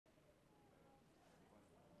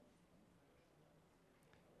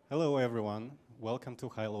Hello, everyone. Welcome to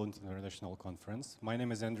Hilo International Conference. My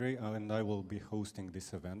name is Andrei, and I will be hosting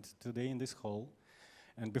this event today in this hall.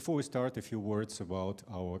 And before we start, a few words about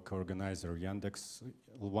our co-organizer, Yandex,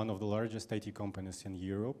 one of the largest IT companies in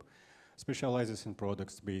Europe, specializes in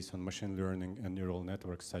products based on machine learning and neural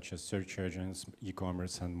networks such as search engines,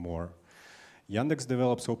 e-commerce, and more. Yandex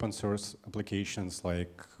develops open source applications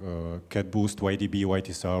like CatBoost, YDB,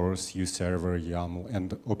 YTSaurus, uServer, YAML,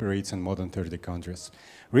 and operates in more than 30 countries.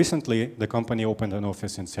 Recently, the company opened an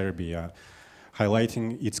office in Serbia,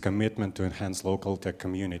 highlighting its commitment to enhance local tech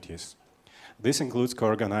communities. This includes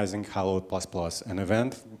co-organizing Halo++, an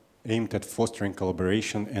event aimed at fostering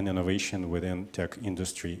collaboration and innovation within tech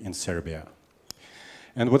industry in Serbia.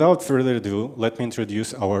 And without further ado, let me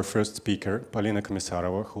introduce our first speaker, Polina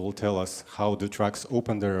Komissarova, who will tell us how do trucks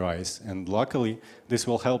open their eyes. And luckily, this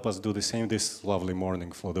will help us do the same this lovely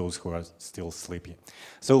morning for those who are still sleepy.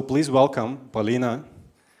 So please welcome Polina.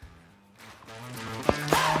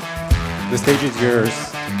 The stage is yours.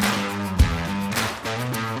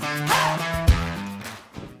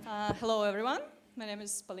 Hello, everyone. My name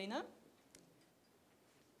is Polina.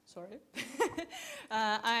 Sorry.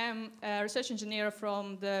 I am a research engineer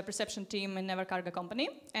from the perception team in Evocargo company,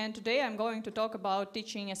 and today I'm going to talk about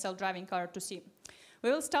teaching a self-driving car to see.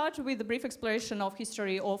 We will start with a brief exploration of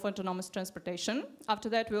history of autonomous transportation. After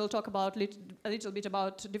that, we will talk about a little bit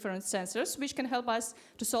about different sensors, which can help us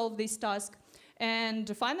to solve this task.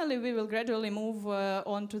 And finally, we will gradually move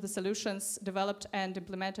on to the solutions developed and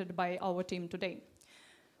implemented by our team today.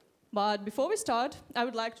 But before we start, I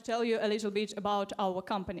would like to tell you a little bit about our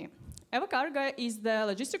company. Evocargo is the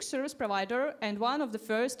logistics service provider and one of the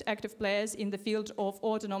first active players in the field of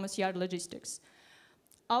autonomous yard logistics.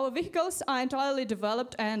 Our vehicles are entirely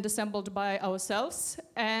developed and assembled by ourselves,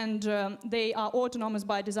 and they are autonomous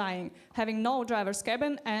by design, having no driver's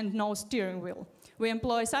cabin and no steering wheel. We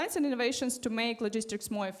employ science and innovations to make logistics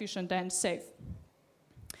more efficient and safe.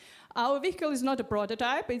 Our vehicle is not a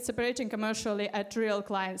prototype, it's operating commercially at real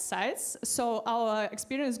client sites, so our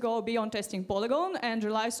experience goes beyond testing polygon and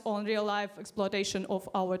relies on real-life exploitation of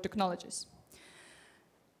our technologies.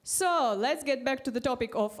 So let's get back to the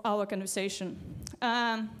topic of our conversation.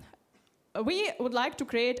 We would like to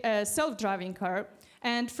create a self-driving car,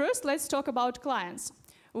 and first let's talk about clients.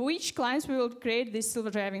 Which clients we will create this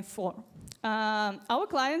self-driving for? Our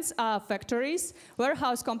clients are factories,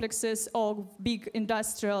 warehouse complexes, or big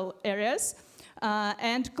industrial areas,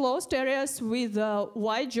 and closed areas with a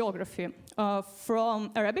wide geography, from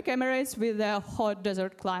Arabic Emirates with a hot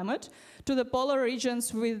desert climate to the polar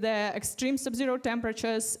regions with the extreme sub-zero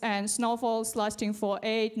temperatures and snowfalls lasting for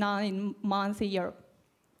 8–9 months a year.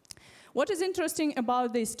 What is interesting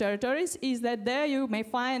about these territories is that there you may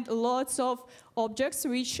find lots of objects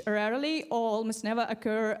which rarely or almost never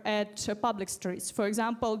occur at public streets. For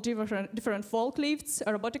example, different forklifts,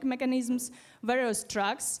 robotic mechanisms, various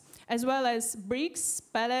trucks, as well as bricks,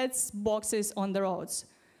 pallets, boxes on the roads.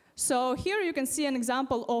 So here you can see an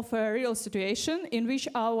example of a real situation in which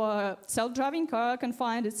our self-driving car can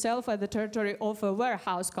find itself at the territory of a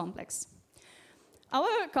warehouse complex.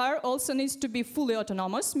 Our car also needs to be fully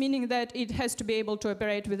autonomous, meaning that it has to be able to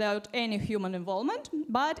operate without any human involvement,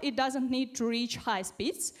 but it doesn't need to reach high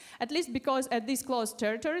speeds, at least because at these closed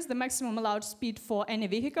territories, the maximum allowed speed for any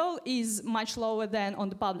vehicle is much lower than on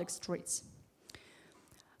the public streets.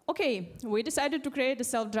 Okay, we decided to create a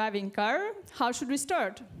self-driving car. How should we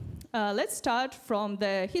start? Let's start from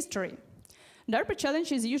the history. DARPA Challenge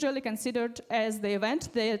is usually considered as the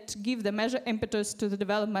event that gives the major impetus to the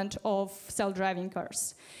development of self-driving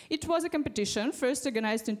cars. It was a competition first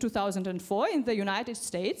organized in 2004 in the United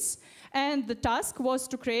States, and the task was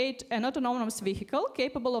to create an autonomous vehicle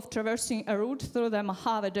capable of traversing a route through the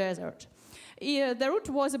Mojave Desert. The route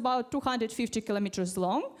was about 250 kilometers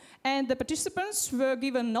long, and the participants were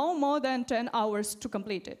given no more than 10 hours to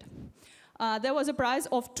complete it. There was a prize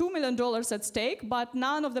of $2 million at stake, but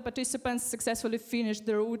none of the participants successfully finished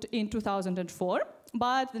the route in 2004.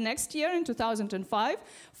 But the next year, in 2005,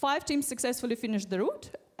 5 teams successfully finished the route,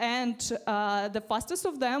 and the fastest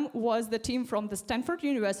of them was the team from the Stanford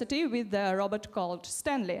University with a robot called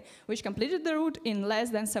Stanley, which completed the route in less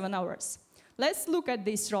than 7 hours. Let's look at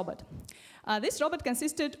this robot. This robot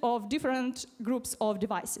consisted of different groups of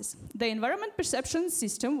devices. The environment perception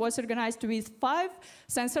system was organized with 5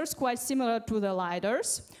 sensors quite similar to the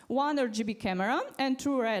LiDARs, 1 RGB camera, and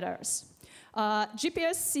 2 radars.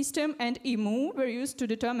 GPS system and EMU were used to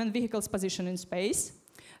determine vehicles' position in space.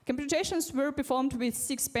 Computations were performed with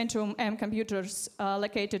 6 Pentium M computers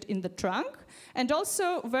located in the trunk, and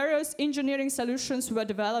also various engineering solutions were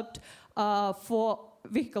developed for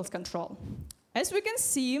vehicles control. As we can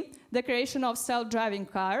see, the creation of self-driving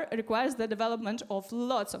car requires the development of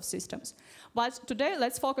lots of systems. But today,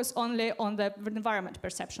 let's focus only on the environment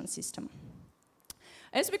perception system.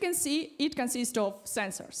 As we can see, it consists of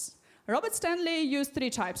sensors. Robert Stanley used 3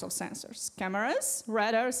 types of sensors: cameras,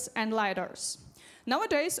 radars, and LiDARs.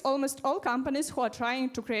 Nowadays, almost all companies who are trying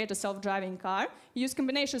to create a self-driving car use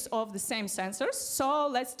combinations of the same sensors, so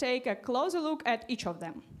let's take a closer look at each of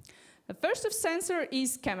them. The first of sensor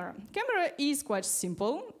is camera. Camera is quite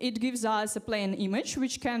simple. It gives us a plain image,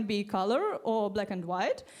 which can be color or black and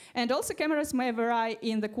white, and also cameras may vary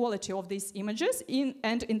in the quality of these images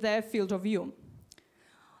and in their field of view.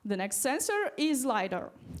 The next sensor is LiDAR.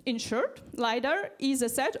 In short, LiDAR is a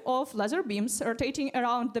set of laser beams rotating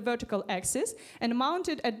around the vertical axis and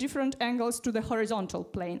mounted at different angles to the horizontal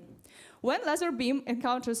plane. When laser beam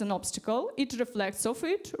encounters an obstacle, it reflects off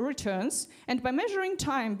it, returns, and by measuring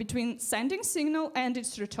time between sending signal and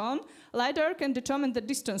its return, LiDAR can determine the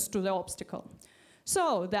distance to the obstacle.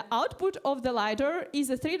 So, the output of the LiDAR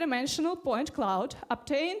is a 3-dimensional point cloud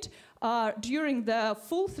obtained during the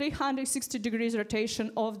full 360 degrees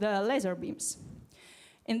rotation of the laser beams.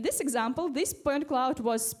 In this example, this point cloud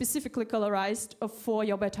was specifically colorized for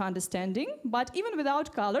your better understanding, but even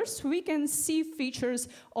without colors, we can see features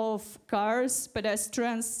of cars,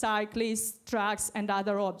 pedestrians, cyclists, trucks, and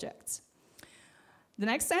other objects. The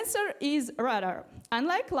next sensor is radar.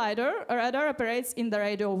 Unlike LiDAR, radar operates in the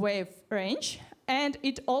radio wave range, and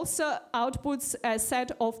it also outputs a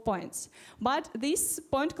set of points. But this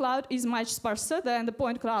point cloud is much sparser than the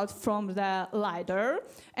point cloud from the LiDAR.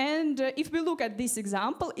 And if we look at this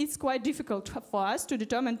example, it's quite difficult for us to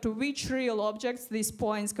determine to which real objects these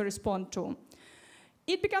points correspond to.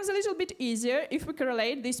 It becomes a little bit easier if we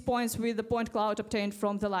correlate these points with the point cloud obtained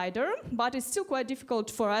from the LiDAR, but it's still quite difficult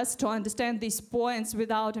for us to understand these points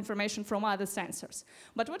without information from other sensors.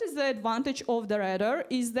 But what is the advantage of the radar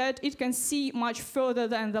is that it can see much further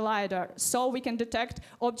than the LiDAR, so we can detect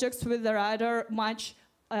objects with the radar much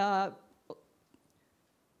earlier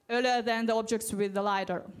than the objects with the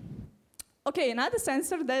LiDAR. Okay, another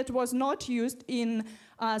sensor that was not used in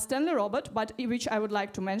Stanley robot, but which I would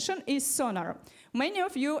like to mention, is sonar. Many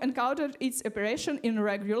of you encountered its operation in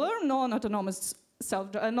regular, non-autonomous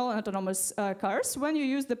cars when you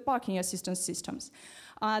use the parking assistance systems.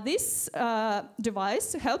 This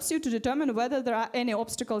device helps you to determine whether there are any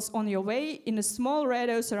obstacles on your way in a small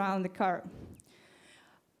radius around the car.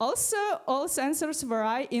 Also, all sensors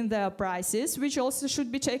vary in their prices, which also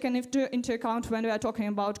should be taken into account when we are talking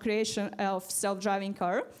about creation of self-driving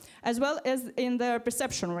car, as well as in their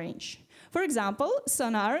perception range. For example,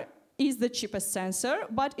 sonar is the cheapest sensor,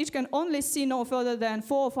 but it can only see no further than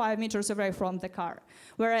 4 or 5 meters away from the car,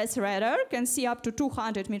 whereas radar can see up to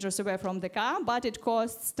 200 meters away from the car, but it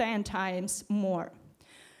costs 10 times more.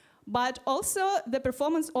 But also, the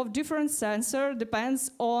performance of different sensors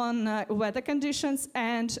depends on weather conditions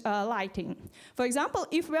and lighting. For example,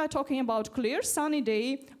 if we are talking about clear, sunny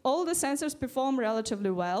day, all the sensors perform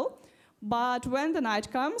relatively well. But when the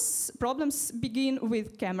night comes, problems begin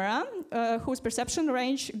with camera, whose perception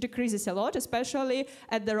range decreases a lot, especially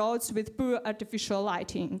at the roads with poor artificial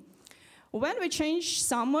lighting. When we change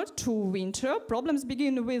summer to winter, problems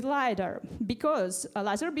begin with LiDAR, because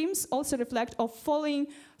laser beams also reflect off falling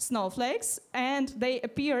snowflakes, and they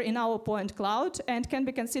appear in our point cloud and can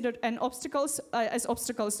be considered as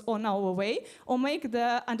obstacles on our way, or make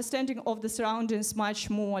the understanding of the surroundings much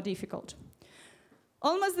more difficult.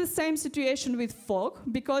 Almost the same situation with fog,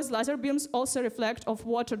 because laser beams also reflect off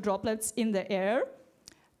water droplets in the air.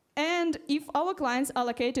 And if our clients are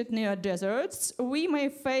located near deserts, we may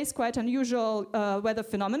face quite unusual weather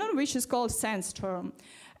phenomenon, which is called sandstorm.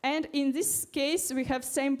 And in this case, we have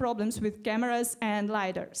same problems with cameras and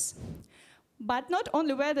LiDARs. But not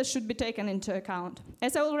only weather should be taken into account.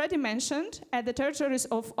 As I already mentioned, at the territories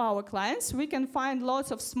of our clients, we can find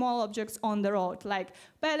lots of small objects on the road, like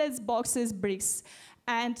pallets, boxes, bricks.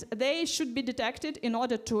 And they should be detected in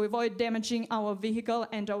order to avoid damaging our vehicle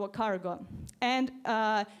and our cargo. And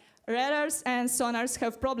radars and sonars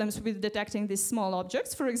have problems with detecting these small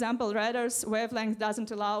objects. For example, radar's wavelength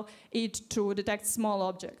doesn't allow it to detect small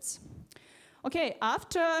objects. Okay,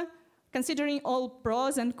 after considering all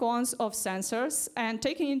pros and cons of sensors and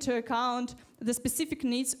taking into account the specific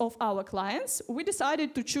needs of our clients, we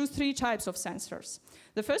decided to choose 3 types of sensors.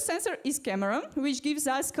 The first sensor is camera, which gives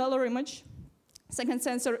us color image. Second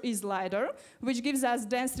sensor is LiDAR, which gives us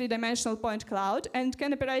dense 3-dimensional point cloud and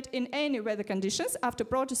can operate in any weather conditions after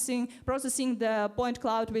processing the point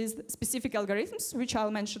cloud with specific algorithms, which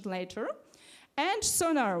I'll mention later. And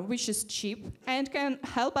sonar, which is cheap and can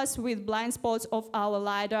help us with blind spots of our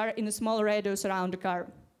LiDAR in a small radius around the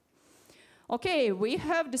car. Okay, we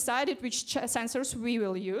have decided which sensors we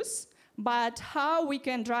will use, but how we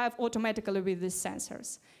can drive automatically with these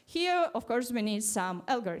sensors? Here, of course, we need some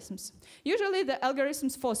algorithms. Usually, the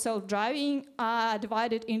algorithms for self-driving are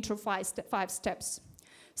divided into five steps.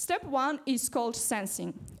 Step 1 is called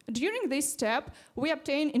sensing. During this step, we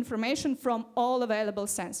obtain information from all available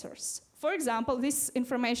sensors. For example, this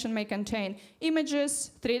information may contain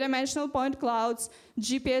images, three-dimensional point clouds,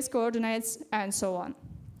 GPS coordinates, and so on.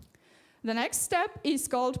 The next step is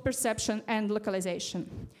called perception and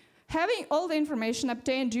localization. Having all the information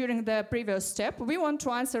obtained during the previous step, we want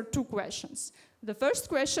to answer two questions. The first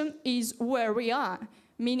question is where we are,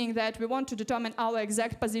 meaning that we want to determine our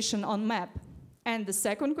exact position on map. And the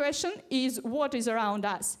second question is what is around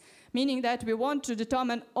us, meaning that we want to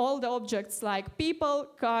determine all the objects like people,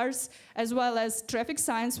 cars, as well as traffic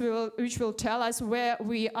signs which will tell us where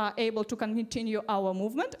we are able to continue our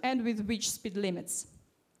movement and with which speed limits.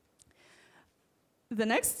 The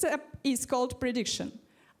next step is called prediction.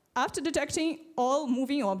 After detecting all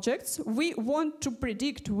moving objects, we want to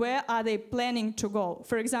predict where are they planning to go.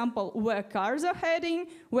 For example, where cars are heading,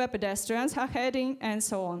 where pedestrians are heading, and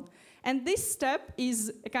so on. And this step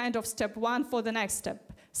is a kind of step 1 for the next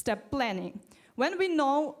step, step planning. When we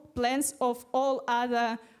know plans of all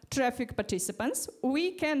other traffic participants,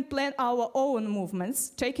 we can plan our own movements,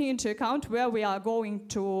 taking into account where we are going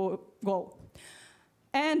to go.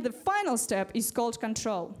 And the final step is called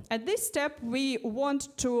control. At this step, we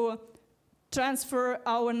want to transfer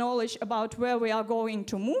our knowledge about where we are going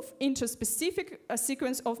to move into a specific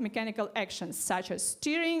sequence of mechanical actions, such as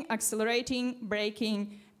steering, accelerating,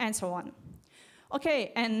 braking, and so on.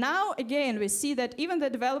 Okay, and now again, we see that even the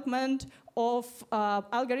development of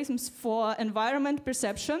algorithms for environment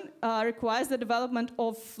perception requires the development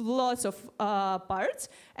of lots of parts,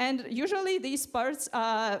 and usually these tasks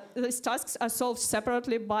are solved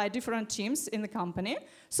separately by different teams in the company.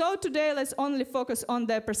 So today, let's only focus on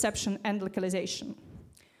the perception and localization.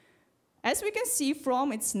 As we can see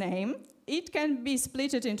from its name, it can be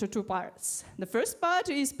split into two parts. The first part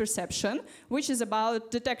is perception, which is about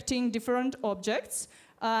detecting different objects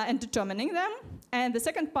and determining them. And the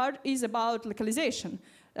second part is about localization,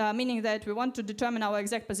 meaning that we want to determine our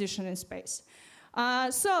exact position in space.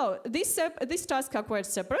 So these tasks are quite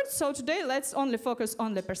separate. So today, let's only focus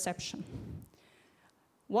on the perception.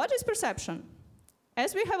 What is perception?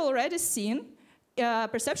 As we have already seen,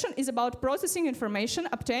 perception is about processing information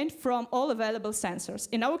obtained from all available sensors.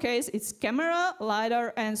 In our case, it's camera,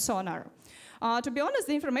 LiDAR, and sonar. To be honest,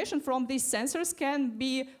 the information from these sensors can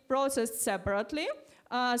be processed separately.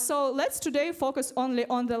 So let's today focus only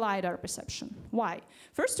on the LiDAR perception. Why?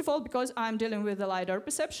 First of all, because I'm dealing with the LiDAR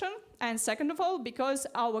perception. And second of all, because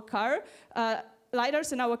our car,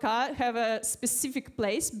 LiDARs in our car have a specific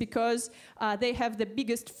place because they have the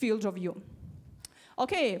biggest field of view.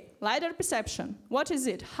 Okay, LiDAR perception. What is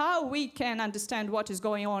it? How we can understand what is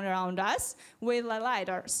going on around us with the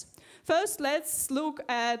LiDARs? First, let's look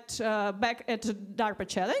at back at the DARPA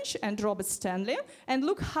challenge and Robert Stanley, and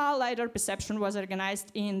look how LiDAR perception was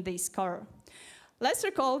organized in this car. Let's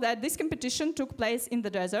recall that this competition took place in the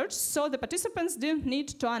desert, so the participants didn't need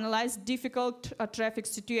to analyze difficult traffic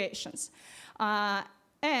situations.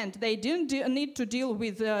 And they didn't need to deal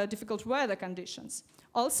with difficult weather conditions.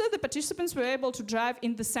 Also, the participants were able to drive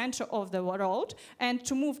in the center of the road and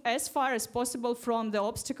to move as far as possible from the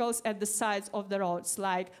obstacles at the sides of the roads,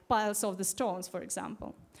 like piles of the stones, for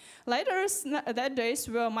example. LiDARs that days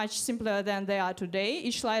were much simpler than they are today.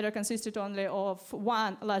 Each LiDAR consisted only of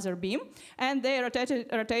one laser beam, and they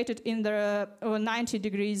rotated in the 90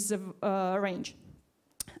 degrees range.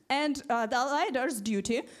 And the LiDAR's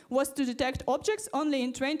duty was to detect objects only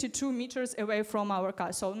in 22 meters away from our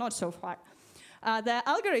car, so not so far. The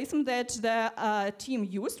algorithm that the team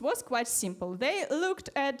used was quite simple. They looked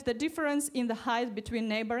at the difference in the height between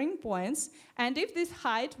neighboring points, and if this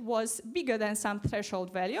height was bigger than some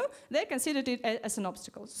threshold value, they considered it as an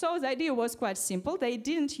obstacle. So the idea was quite simple. They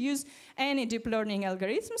didn't use any deep learning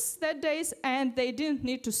algorithms that days, and they didn't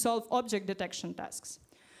need to solve object detection tasks.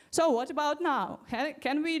 So what about now?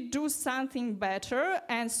 Can we do something better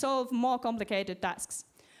and solve more complicated tasks?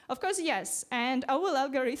 Of course, yes, and our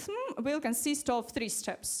algorithm will consist of 3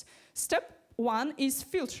 steps. Step 1 is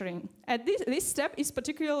filtering. This step is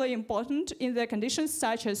particularly important in the conditions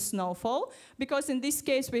such as snowfall, because in this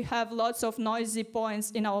case we have lots of noisy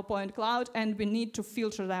points in our point cloud and we need to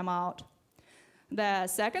filter them out. The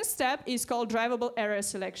second step is called drivable area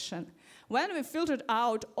selection. When we filtered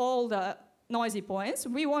out all the noisy points,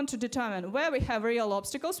 we want to determine where we have real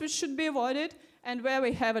obstacles which should be avoided and where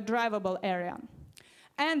we have a drivable area.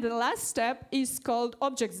 And the last step is called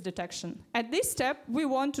objects detection. At this step, we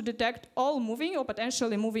want to detect all moving or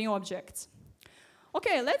potentially moving objects.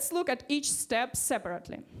 Okay, let's look at each step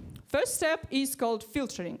separately. First step is called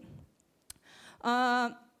filtering.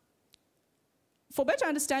 For better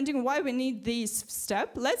understanding why we need this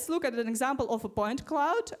step, let's look at an example of a point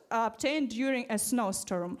cloud obtained during a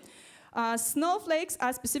snowstorm. Snowflakes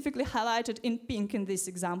are specifically highlighted in pink in this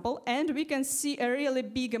example, and we can see a really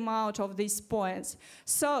big amount of these points.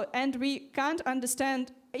 And we can't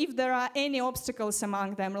understand if there are any obstacles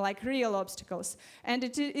among them, like real obstacles. And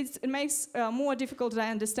it makes more difficult the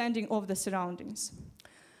understanding of the surroundings.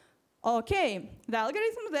 Okay, the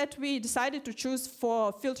algorithm that we decided to choose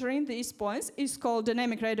for filtering these points is called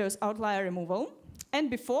dynamic radius outlier removal. And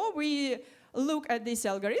before we look at this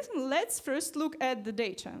algorithm, let's first look at the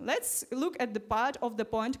data. Let's look at the part of the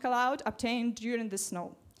point cloud obtained during the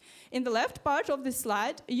snow. In the left part of the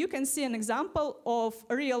slide, you can see an example of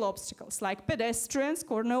real obstacles, like pedestrians,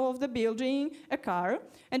 corner of the building, a car.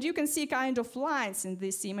 And you can see kind of lines in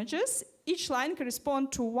these images. Each line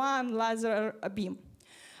corresponds to one laser beam.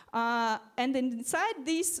 And inside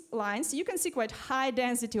these lines, you can see quite high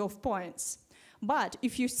density of points. But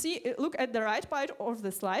if you look at the right part of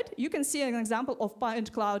the slide, you can see an example of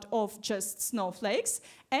point cloud of just snowflakes,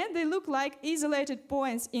 and they look like isolated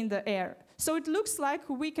points in the air. So it looks like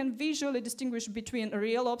we can visually distinguish between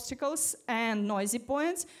real obstacles and noisy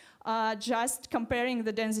points, just comparing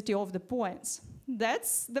the density of the points.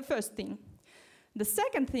 That's the first thing. The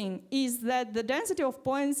second thing is that the density of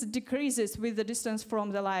points decreases with the distance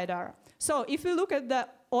from the LiDAR. So if we look at the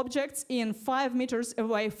objects in 5 meters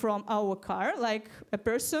away from our car, like a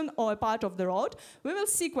person or a part of the road, we will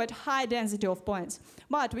see quite high density of points.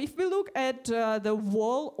 But if we look at the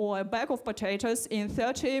wall or a bag of potatoes in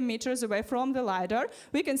 30 meters away from the LiDAR,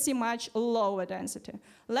 we can see much lower density.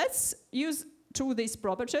 Let's use these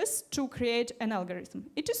properties to create an algorithm.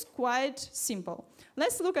 It is quite simple.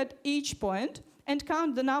 Let's look at each point and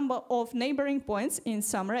count the number of neighboring points in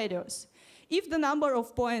some radius. If the number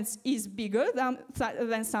of points is bigger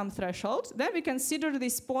than some threshold, then we consider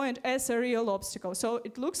this point as a real obstacle. So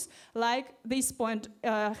it looks like this point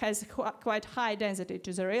has quite high density. It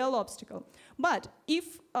is a real obstacle. But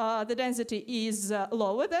if the density is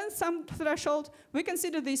lower than some threshold, we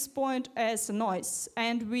consider this point as a noise,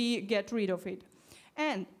 and we get rid of it.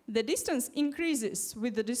 And the distance increases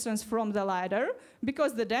with the distance from the LiDAR,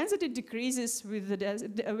 because the density decreases with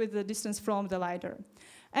the distance from the LiDAR.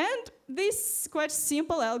 And this quite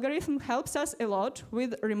simple algorithm helps us a lot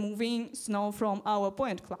with removing snow from our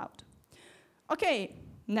point cloud. Okay,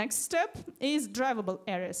 next step is drivable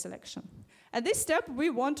area selection. At this step, we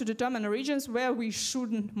want to determine regions where we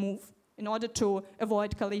shouldn't move in order to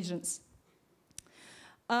avoid collisions.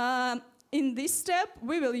 In this step,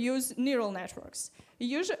 we will use neural networks.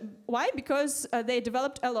 Why? Because they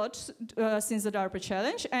developed a lot since the DARPA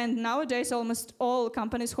challenge, and nowadays almost all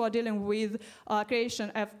companies who are dealing with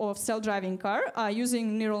creation of self-driving car are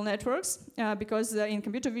using neural networks because in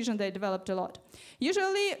computer vision they developed a lot.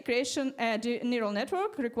 Usually, creation a neural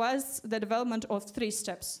network requires the development of 3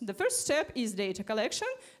 steps. The first step is data collection,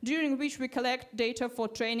 during which we collect data for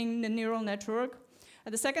training the neural network.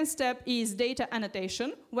 The second step is data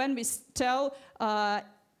annotation, when we tell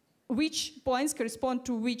which points correspond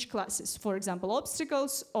to which classes, for example,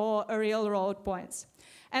 obstacles or real road points.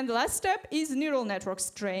 And the last step is neural networks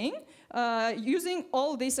training, using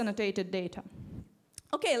all this annotated data.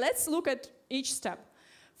 Okay, let's look at each step.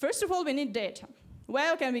 First of all, we need data.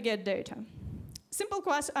 Where can we get data? Simple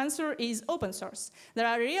answer is open source. There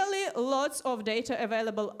are really lots of data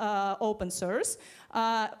available open source,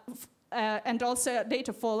 and also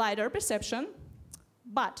data for LiDAR perception,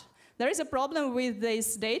 but there is a problem with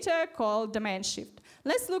this data called domain shift.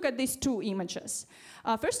 Let's look at these 2 images.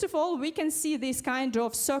 First of all, we can see these kind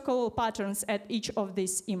of circle patterns at each of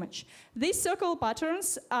these images. These circle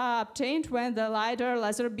patterns are obtained when the LiDAR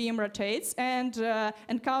laser beam rotates and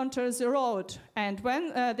encounters a road. And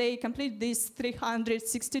when they complete this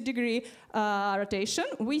 360-degree rotation,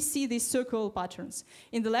 we see these circle patterns.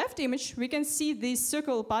 In the left image, we can see these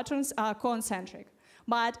circle patterns are concentric.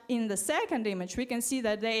 But in the second image, we can see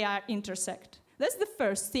that they are intersect. That's the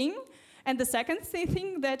first thing. And the second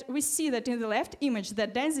thing that we see that in the left image, the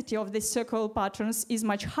density of these circle patterns is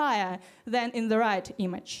much higher than in the right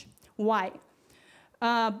image. Why?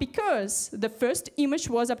 Because the first image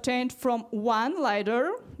was obtained from one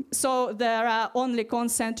LiDAR, so there are only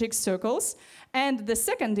concentric circles. And the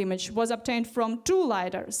second image was obtained from 2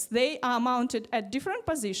 LiDARs. They are mounted at different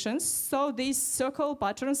positions, so these circle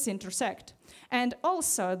patterns intersect. And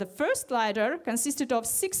also, the first LiDAR consisted of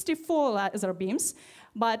 64 laser beams,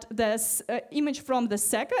 but the image from the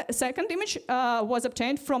second image was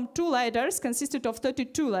obtained from 2 LiDARs consisted of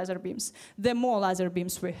 32 laser beams. The more laser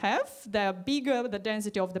beams we have, the bigger the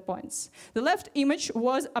density of the points. The left image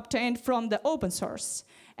was obtained from the open source,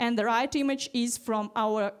 and the right image is from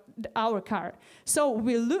our car. So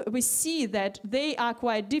we see that they are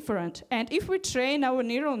quite different. And if we train our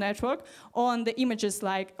neural network on the images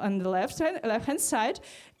like on the left-hand side,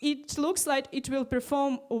 it looks like it will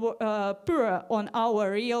perform poorer on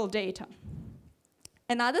our real data.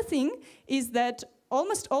 Another thing is that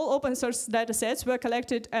almost all open source datasets were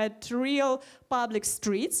collected at real public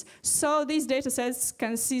streets. So these datasets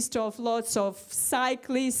consist of lots of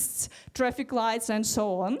cyclists, traffic lights, and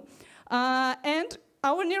so on. And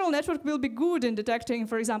our neural network will be good in detecting,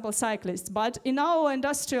 for example, cyclists. But in our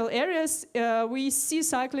industrial areas, we see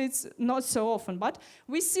cyclists not so often. But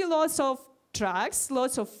we see lots of trucks,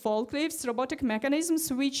 lots of forklifts, robotic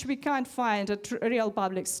mechanisms, which we can't find at real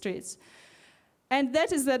public streets. And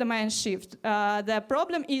that is the domain shift. The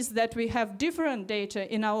problem is that we have different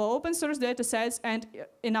data in our open source data sets and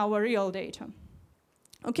in our real data.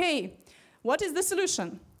 Okay, what is the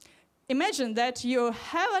solution? Imagine that you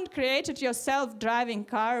haven't created your self-driving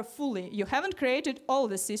car fully. You haven't created all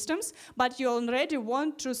the systems, but you already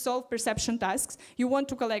want to solve perception tasks. You want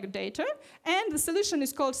to collect data, and the solution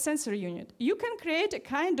is called sensor unit. You can create a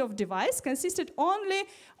kind of device consisted only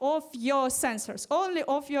of your sensors, only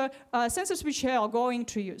of your sensors which you are going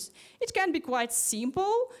to use. It can be quite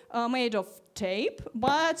simple, made of tape,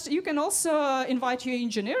 but you can also invite your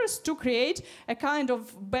engineers to create a kind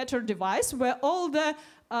of better device where all the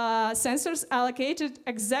sensors are located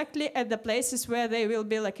exactly at the places where they will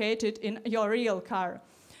be located in your real car.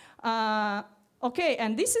 Okay,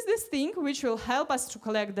 and this is this thing which will help us to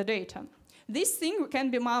collect the data. This thing can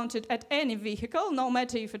be mounted at any vehicle, no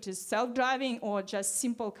matter if it is self-driving or just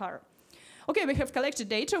simple car. Okay, we have collected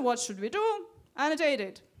data. What should we do? Annotate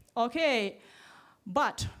it. Okay,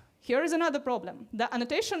 but here is another problem. The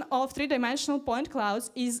annotation of 3-dimensional point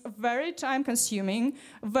clouds is very time-consuming,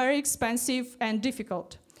 very expensive, and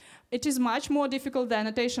difficult. It is much more difficult than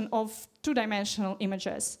annotation of 2-dimensional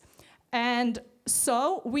images. And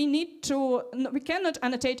so we cannot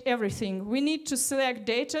annotate everything. We need to select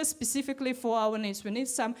data specifically for our needs. We need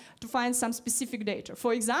to find some specific data.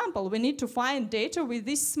 For example, we need to find data with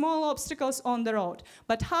these small obstacles on the road.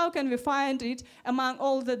 But how can we find it among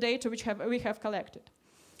all the data which we have collected?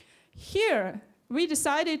 Here, we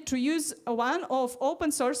decided to use one of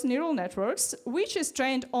open source neural networks, which is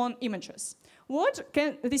trained on images. What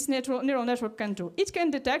can this neural network can do? It can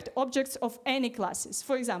detect objects of any classes.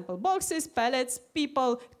 For example, boxes, pallets,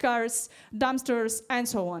 people, cars, dumpsters, and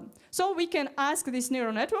so on. So we can ask this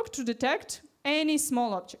neural network to detect any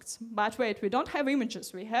small objects. But wait, we don't have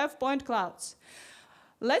images, we have point clouds.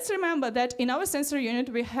 Let's remember that in our sensor unit,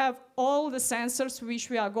 we have all the sensors which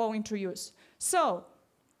we are going to use. So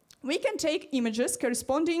we can take images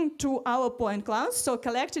corresponding to our point clouds, so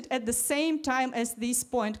collected at the same time as these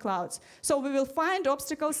point clouds. So we will find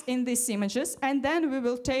obstacles in these images, and then we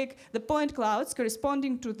will take the point clouds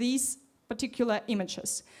corresponding to these particular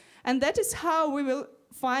images. And that is how we will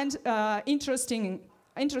find interesting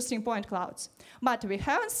point clouds. But we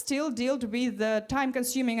haven't still dealt with the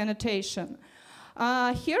time-consuming annotation.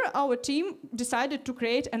 Here our team decided to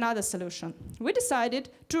create another solution. We decided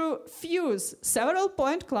to fuse several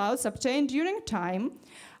point clouds obtained during time.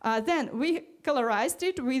 Then we colorized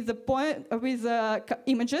it with the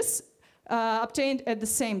images obtained at the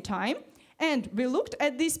same time. And we looked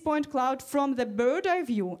at this point cloud from the bird's eye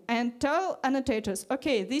view and tell annotators,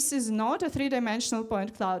 okay, this is not a 3-dimensional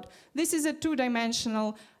point cloud. This is a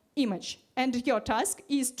 2-dimensional image. And your task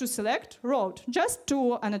is to select road, just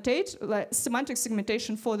to annotate semantic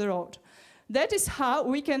segmentation for the road. That is how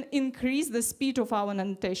we can increase the speed of our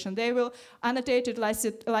annotation. They will annotate it like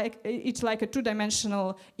a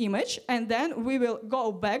 2-dimensional image, and then we will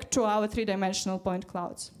go back to our 3-dimensional point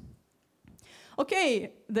clouds.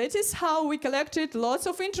 Okay, that is how we collected lots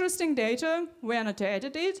of interesting data, we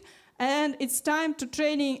annotated it, and it's time to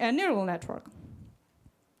training a neural network.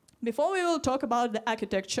 Before we will talk about the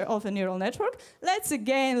architecture of a neural network, let's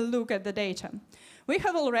again look at the data. We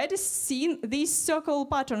have already seen these circle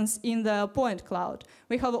patterns in the point cloud.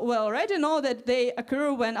 We already know that they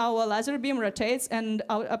occur when our laser beam rotates and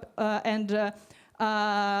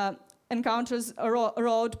encounters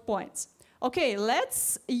road points. Okay,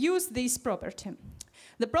 let's use this property.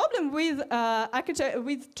 The problem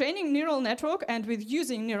with training neural network and with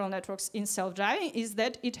using neural networks in self-driving is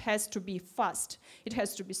that it has to be fast. It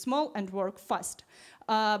has to be small and work fast.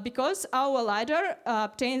 Because our LiDAR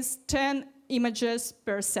obtains 10 images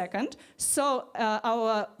per second. So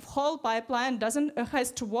our whole pipeline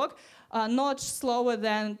has to work not slower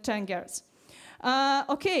than 10 Hz.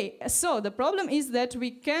 Okay, so the problem is that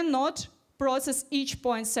we cannot process each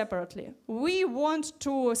point separately. We want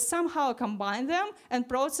to somehow combine them and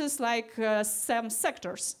process like some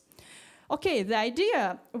sectors. Okay, the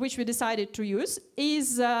idea which we decided to use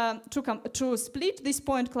is to split this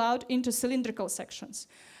point cloud into cylindrical sections.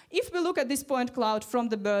 If we look at this point cloud from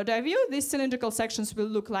the bird's eye view, these cylindrical sections will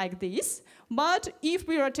look like this. But if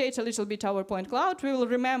we rotate a little bit our point cloud, we will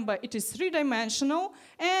remember it is three-dimensional,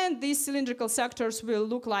 and these cylindrical sectors will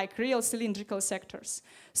look like real cylindrical sectors.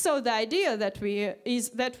 So the idea is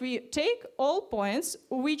that we take all points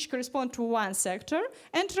which correspond to one sector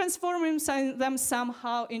and transform them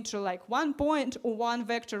somehow into like one point or one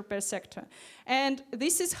vector per sector. And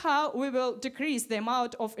this is how we will decrease the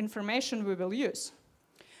amount of information we will use.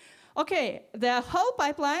 Okay, the whole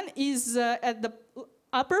pipeline is at the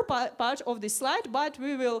upper part of this slide, but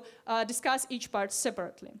we will discuss each part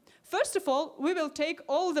separately. First of all, we will take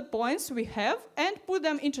all the points we have and put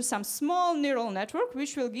them into some small neural network,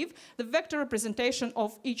 which will give the vector representation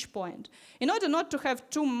of each point. In order not to have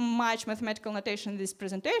too much mathematical notation in this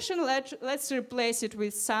presentation, let's replace it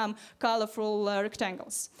with some colorful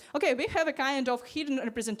rectangles. Okay, we have a kind of hidden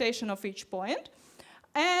representation of each point.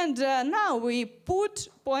 And now we put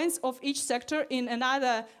points of each sector in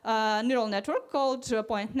another neural network called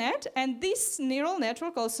PointNet. And this neural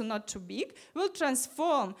network, also not too big, will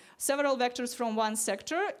transform several vectors from one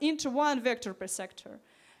sector into one vector per sector.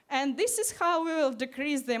 And this is how we will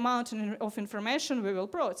decrease the amount of information we will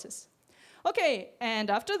process. Okay, and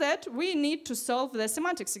after that, we need to solve the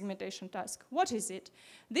semantic segmentation task. What is it?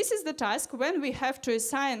 This is the task when we have to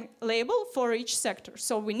assign label for each sector.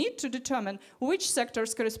 So we need to determine which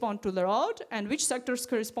sectors correspond to the road and which sectors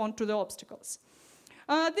correspond to the obstacles.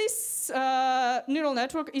 This neural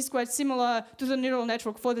network is quite similar to the neural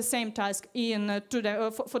network for the same task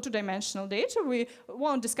for two-dimensional data. We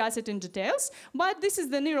won't discuss it in details, but this is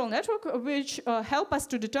the neural network which help us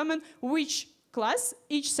to determine which class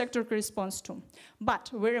each sector corresponds to. But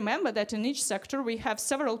we remember that in each sector we have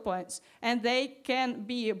several points, and they can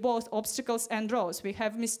be both obstacles and roads. We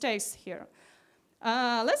have mistakes here.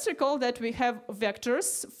 Let's recall that we have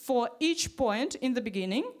vectors for each point in the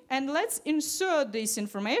beginning, and let's insert this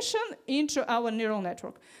information into our neural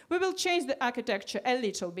network. We will change the architecture a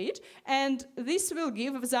little bit, and this will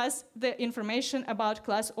give us the information about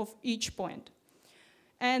class of each point.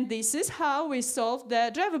 And this is how we solve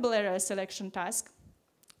the drivable area selection task.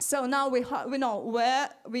 So now we know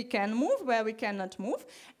where we can move, where we cannot move.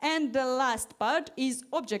 And the last part is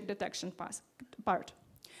object detection part.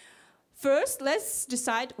 First, let's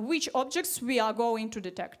decide which objects we are going to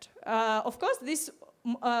detect. Of course,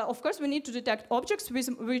 we need to detect objects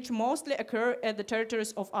which mostly occur at the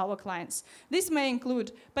territories of our clients. This may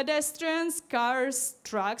include pedestrians, cars,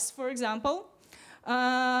 trucks, for example.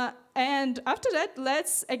 And after that,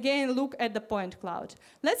 let's again look at the point cloud.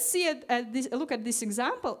 Let's look at this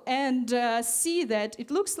example and see that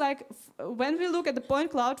it looks like when we look at the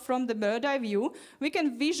point cloud from the bird's eye view, we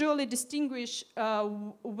can visually distinguish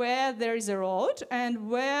where there is a road and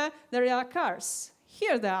where there are cars.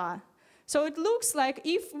 Here they are. So it looks like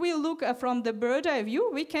if we look from the bird's eye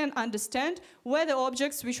view, we can understand where the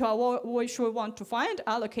objects which we want to find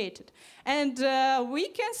are located. And we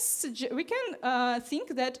can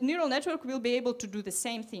think that neural network will be able to do the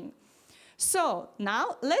same thing. So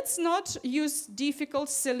now let's not use difficult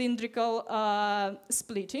cylindrical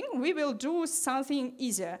splitting. We will do something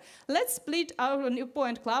easier. Let's split our new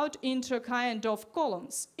point cloud into a kind of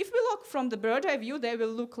columns. If we look from the bird's eye view, they will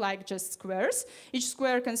look like just squares. Each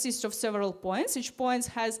square consists of several points. Each point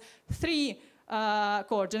has 3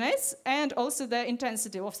 coordinates and also the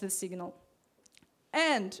intensity of the signal.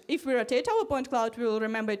 And if we rotate our point cloud, we will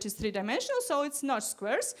remember it is 3-dimensional, so it's not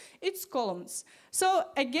squares, it's columns. So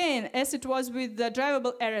again, as it was with the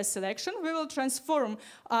drivable area selection, we will transform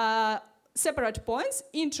separate points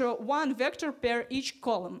into one vector per each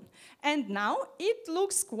column. And now it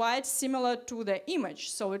looks quite similar to the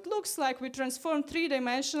image. So it looks like we transform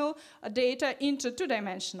 3-dimensional data into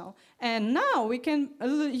 2-dimensional. And now we can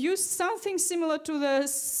use something similar to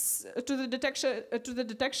the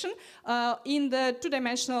detection in the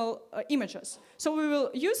 2-dimensional images. So we will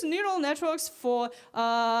use neural networks for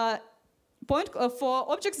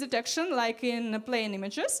objects detection, like in plane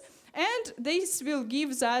images. And this will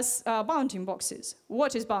give us bounding boxes.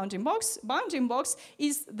 What is bounding box? Bounding box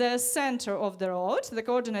is the center of the road, the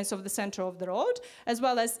coordinates of the center of the road, as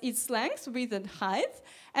well as its length, width, and height,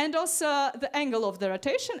 and also the angle of the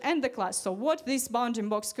rotation and the class. So what this bounding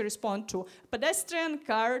box corresponds to: pedestrian,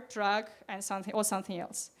 car, truck, and something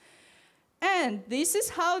else. And this is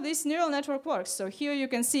how this neural network works. So here you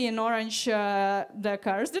can see in orange the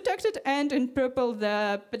cars detected, and in purple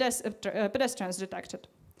the pedestrians detected.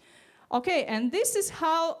 Okay, and this is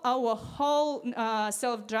how our whole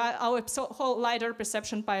whole LiDAR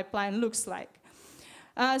perception pipeline looks like.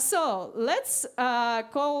 So let's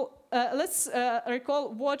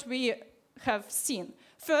recall what we have seen.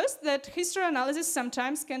 First, that history analysis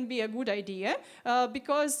sometimes can be a good idea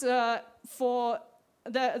because there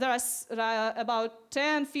are about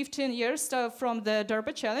 10-15 years from the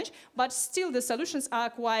DARPA challenge, but still the solutions are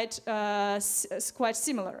quite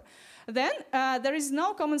similar. Then there is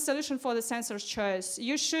no common solution for the sensor's choice.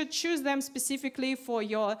 You should choose them specifically for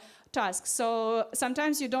your task. So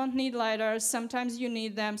sometimes you don't need LiDARs, sometimes you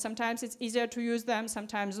need them, sometimes it's easier to use them,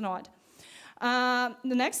 sometimes not.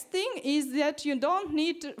 The next thing is that you don't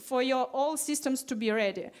need for your all systems to be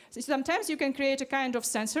ready. So sometimes you can create a kind of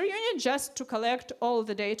sensor unit just to collect all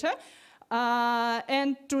the data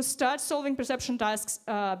and to start solving perception tasks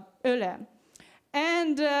earlier.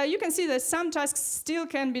 And you can see that some tasks still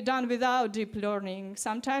can be done without deep learning.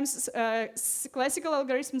 Sometimes classical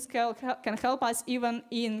algorithms can help us even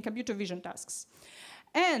in computer vision tasks.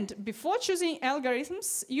 And before choosing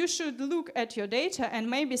algorithms, you should look at your data and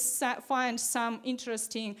maybe find some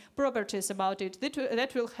interesting properties about it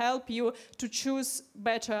that will help you to choose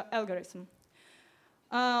better algorithm.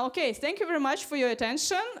 Okay, thank you very much for your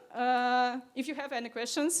attention. If you have any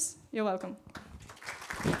questions, you're welcome.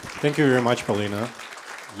 Thank you very much, Polina.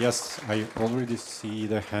 Yes, I already see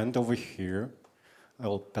the hand over here. I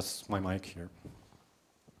will pass my mic here.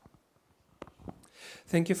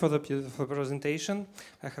 Thank you for the beautiful presentation.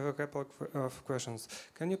 I have a couple of questions.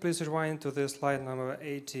 Can you please rewind to the slide number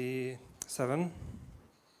 87?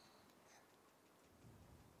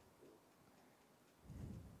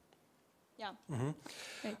 Yeah.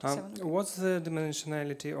 Mm-hmm. What's the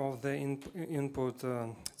dimensionality of the input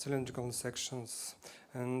cylindrical sections,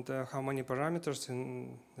 and how many parameters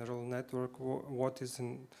in neural network? What is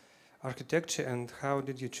in architecture, and how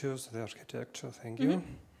did you choose the architecture? Thank you.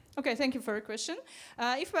 Okay, thank you for your question.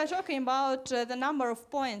 If we're talking about the number of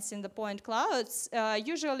points in the point clouds,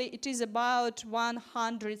 usually it is about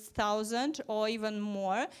 100,000 or even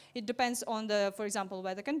more. It depends on the, for example,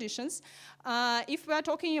 weather conditions. If we're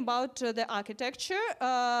talking about the architecture,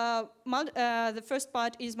 the first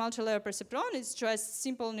part is multi-layer perceptron. It's just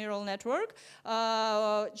simple neural network,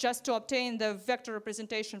 just to obtain the vector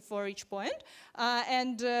representation for each point.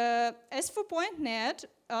 And as for PointNet,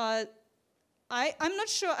 I'm not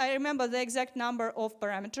sure I remember the exact number of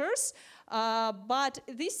parameters, but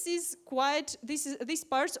these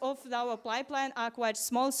parts of our pipeline are quite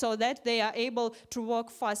small so that they are able to work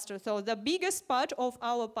faster. So the biggest part of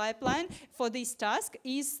our pipeline for this task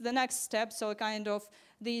is the next step, so kind of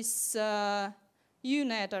this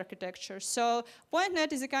UNet architecture. So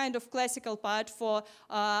PointNet is a kind of classical part for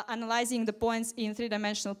analyzing the points in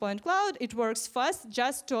three-dimensional point cloud. It works fast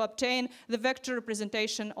just to obtain the vector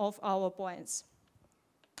representation of our points.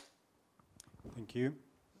 Thank you.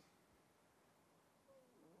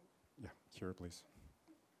 Yeah, here, please.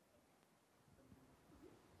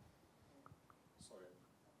 Sorry.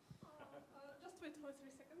 Just wait for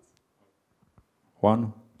 3 seconds.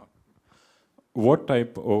 One. What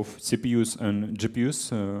type of CPUs and GPUs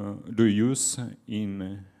do you use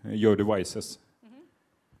in your devices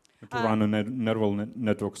to run neural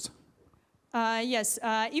networks? Yes,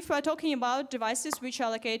 if we're talking about devices which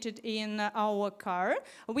are located in our car,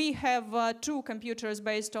 we have 2 computers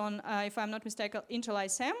based on, if I'm not mistaken, Intel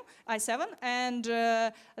i7, and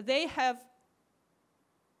they have,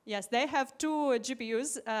 yes, they have 2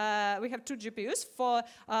 GPUs. We have 2 GPUs for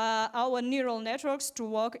our neural networks to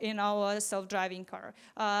work in our self-driving car.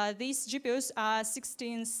 These GPUs are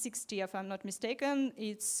 1660, if I'm not mistaken.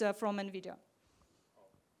 It's from NVIDIA.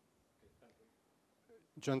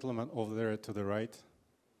 Gentleman over there to the right.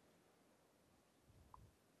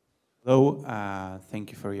 Hello,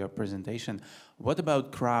 thank you for your presentation. What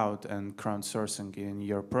about crowd and crowdsourcing in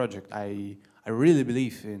your project? I really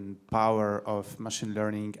believe in power of machine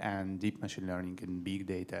learning and deep machine learning and big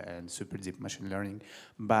data and super deep machine learning,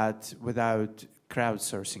 but without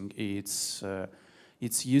crowdsourcing,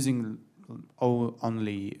 it's using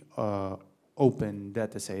only open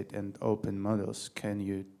dataset and open models. Can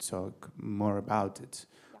you talk more about it?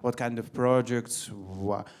 What kind of projects,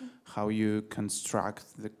 how you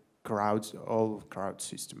construct the all crowd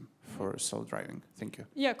system for self-driving? Thank you.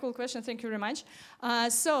 Yeah, cool question. Thank you very much.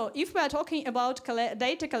 So if we are talking about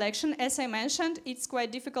data collection, as I mentioned, it's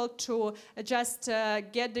quite difficult to just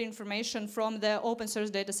get the information from the open source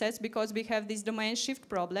data sets because we have this domain shift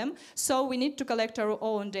problem. So we need to collect our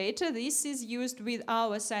own data. This is used with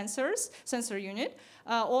our sensor unit,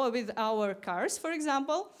 or with our cars, for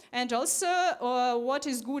example. And also, what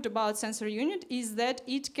is good about sensor unit is that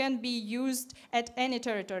it can be used at any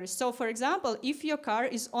territory. So, for example, if your car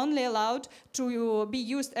is only allowed to be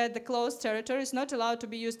used at the closed territories, not allowed to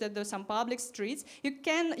be used at some public streets,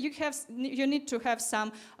 you need to have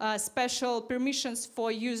some special permissions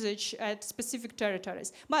for usage at specific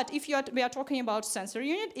territories. But if we are talking about sensor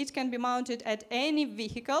unit, it can be mounted at any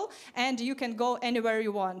vehicle, and you can go anywhere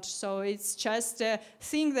you want. So it's just a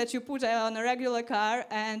thing that you put on a regular car,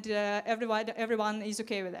 and everyone is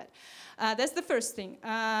okay with that. That's the first thing.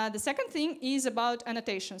 The second thing is about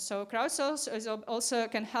annotation. So crowdsource also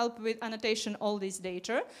can help with annotation all this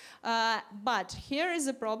data. But here is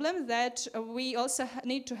a problem that we also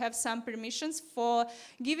need to have some permissions for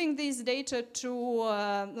giving this data to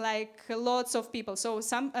like lots of people. So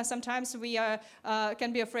sometimes we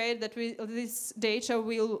can be afraid that this data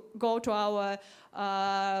will go to our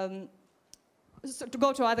to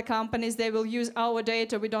go to other companies, they will use our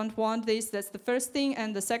data. We don't want this. That's the first thing.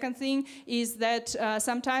 And the second thing is that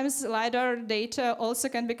sometimes LiDAR data also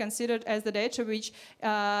can be considered as the data which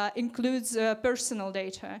includes personal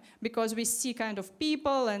data, because we see kind of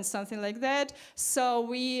people and something like that. So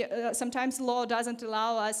we sometimes law doesn't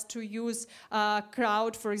allow us to use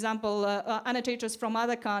crowd, for example, annotators from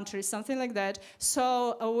other countries, something like that.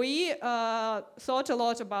 So we thought a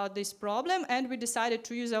lot about this problem, and we decided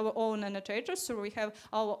to use our own annotators. So we have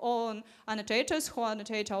our own annotators who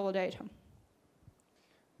annotate our data.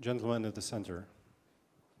 Gentleman at the center.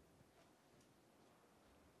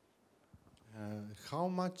 How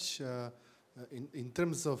much, in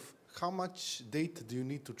terms of how much data do you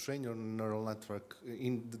need to train your neural network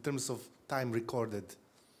in the terms of time recorded?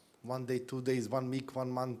 1 day, 2 days, 1 week, 1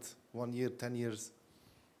 month, 1 year, 10 years?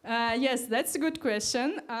 Yes, that's a good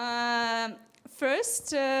question.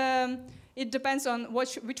 First, it depends on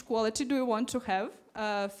which quality do you want to have.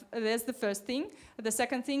 That's the first thing. The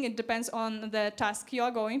second thing, it depends on the task you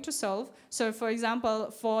are going to solve. So, for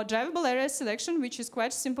example, for drivable area selection, which is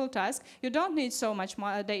quite a simple task, you don't need so much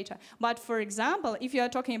more data. But, for example, if you are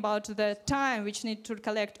talking about the time which need to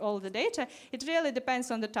collect all the data, it really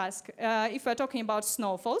depends on the task. If we are talking about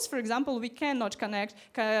snowfalls, for example, we cannot collect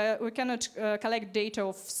data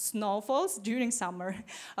of snowfalls during summer.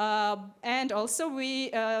 And also,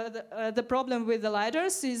 the problem with the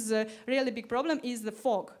LiDARs is a really big problem is the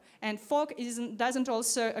fog. And fog doesn't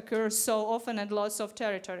also occur so often in lots of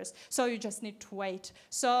territories. So you just need to wait.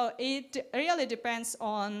 So it really depends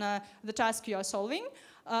on the task you are solving.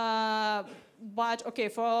 But okay,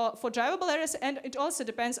 for drivable areas, and it also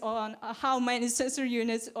depends on how many sensor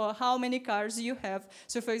units or how many cars you have.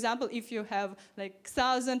 So for example, if you have like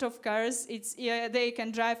thousands of cars, they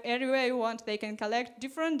can drive everywhere you want, they can collect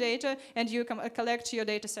different data, and you can collect your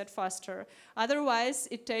data set faster. Otherwise,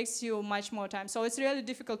 it takes you much more time. So it's really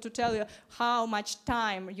difficult to tell you how much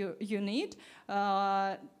time you need.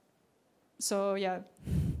 So yeah.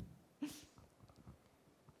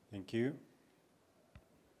 Thank you.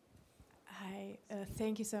 Hi,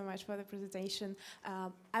 thank you so much for the presentation.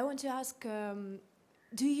 I want to ask,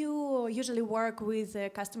 do you usually work with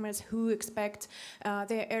customers who expect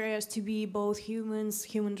their areas to be both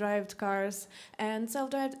human-driven cars and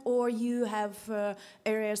self-drive, or you have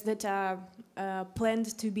areas that are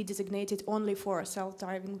planned to be designated only for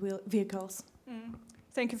self-driving vehicles?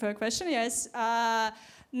 Thank you for your question. Yes.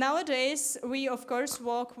 Nowadays, we of course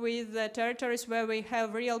work with territories where we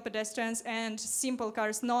have real pedestrians and simple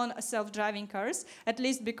cars, non-self-driving cars, at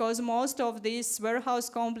least because most of these warehouse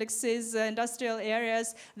complexes, industrial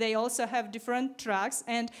areas, they also have different tracks.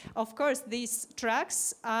 And of course, these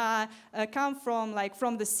tracks come from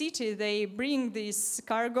the city. They bring this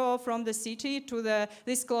cargo from the city to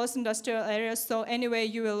these closed industrial areas. So anyway,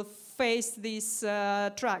 you will face these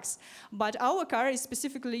trucks. But our car is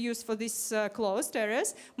specifically used for these closed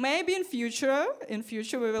areas. Maybe in future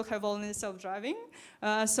we will have only self-driving.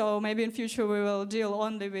 So maybe in future we will deal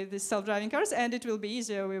only with these self-driving cars, and it will be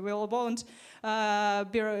easier. We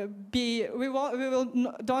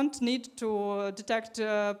don't need to detect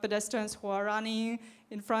pedestrians who are running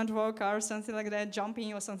in front of our car, something like that,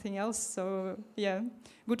 jumping or something else. So yeah,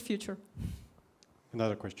 good future.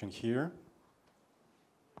 Another question here.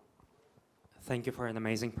 Thank you for an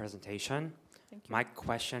amazing presentation. Thank you. My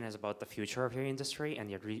question is about the future of your industry and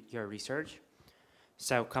your research.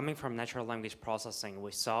 So coming from natural language processing,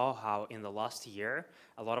 we saw how in the last year,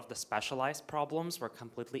 a lot of the specialized problems were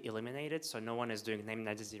completely eliminated. So no one is doing name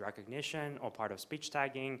entity recognition or part of speech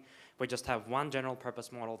tagging. We just have one general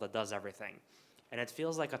purpose model that does everything. And it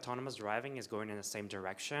feels like autonomous driving is going in the same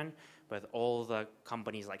direction, with all the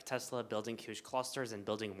companies like Tesla building huge clusters and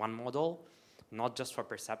building one model, not just for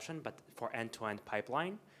perception, but for end-to-end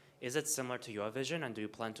pipeline. Is it similar to your vision, and do you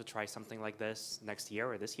plan to try something like this next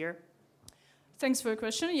year or this year? Thanks for your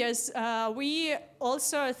question. Yes, we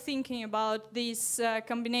also are thinking about this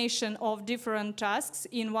combination of different tasks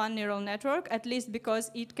in one neural network, at least because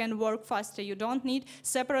it can work faster. You don't need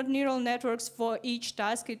separate neural networks for each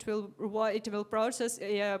task. It will process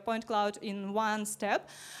a point cloud in one step.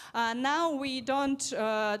 Now we don't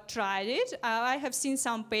try it. I have seen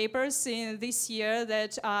some papers in this year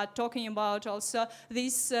that are talking about also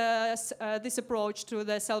this approach to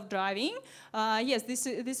the self-driving. Yes, this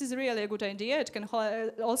is really a good idea. It can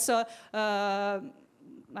also, I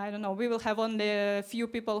don't know, we will have only a few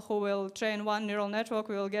people who will train one neural network.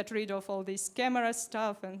 We will get rid of all this camera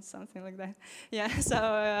stuff and something like that. Yeah,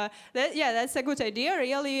 so that's a good idea.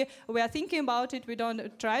 Really, we are thinking about it. We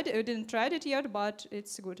didn't try it yet, but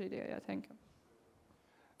it's a good idea. Yeah, thank you.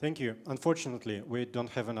 Thank you. Unfortunately, we don't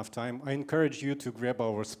have enough time. I encourage you to grab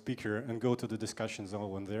our speaker and go to the discussion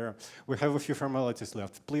zone there. We have a few formalities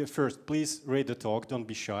left. Please rate the talk. Don't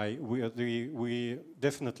be shy. We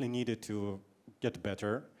definitely needed to get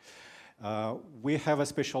better. We have a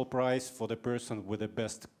special prize for the person with the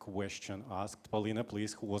best question asked. Polina,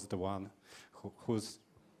 please, who was the one? Who's?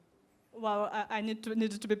 Well, I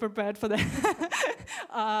needed to be prepared for that.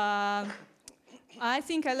 I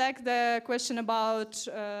think I like the question about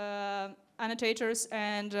annotators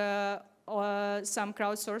and some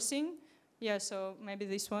crowdsourcing. Yeah, so maybe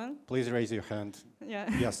this one. Please raise your hand. Yeah.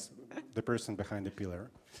 Yes, the person behind the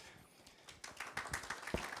pillar.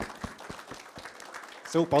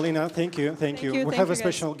 So, Polina, thank you. We have a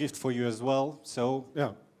special gift for you as well. So,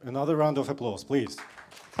 yeah, another round of applause, please.